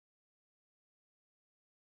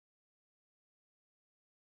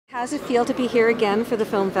How's it feel to be here again for the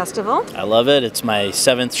film festival? I love it. It's my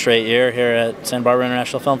 7th straight year here at Santa Barbara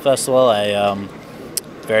International Film Festival. I'm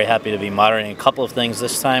very happy to be moderating a couple of things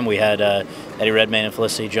this time. We had Eddie Redmayne and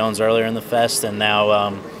Felicity Jones earlier in the fest, and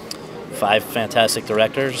now 5 fantastic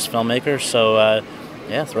directors, filmmakers. So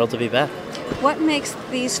yeah, thrilled to be back. What makes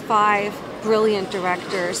these 5 brilliant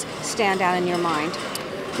directors stand out in your mind?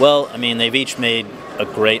 Well, I mean, they've each made a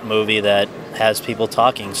great movie that has people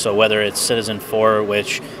talking. So whether it's Citizen4,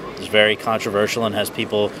 which is very controversial and has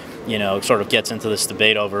people, sort of gets into this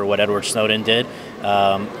debate over what Edward Snowden did,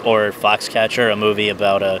 or Foxcatcher, a movie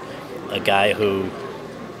about a guy who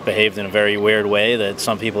behaved in a very weird way that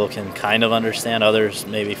some people can kind of understand, others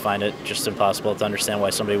maybe find it just impossible to understand why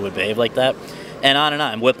somebody would behave like that, and on and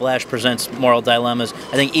on. Whiplash presents moral dilemmas.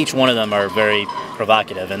 I think each one of them are very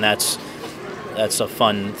provocative, and that's a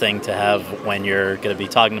fun thing to have when you're going to be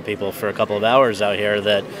talking to people for a couple of hours out here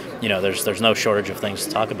that, there's no shortage of things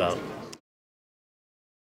to talk about.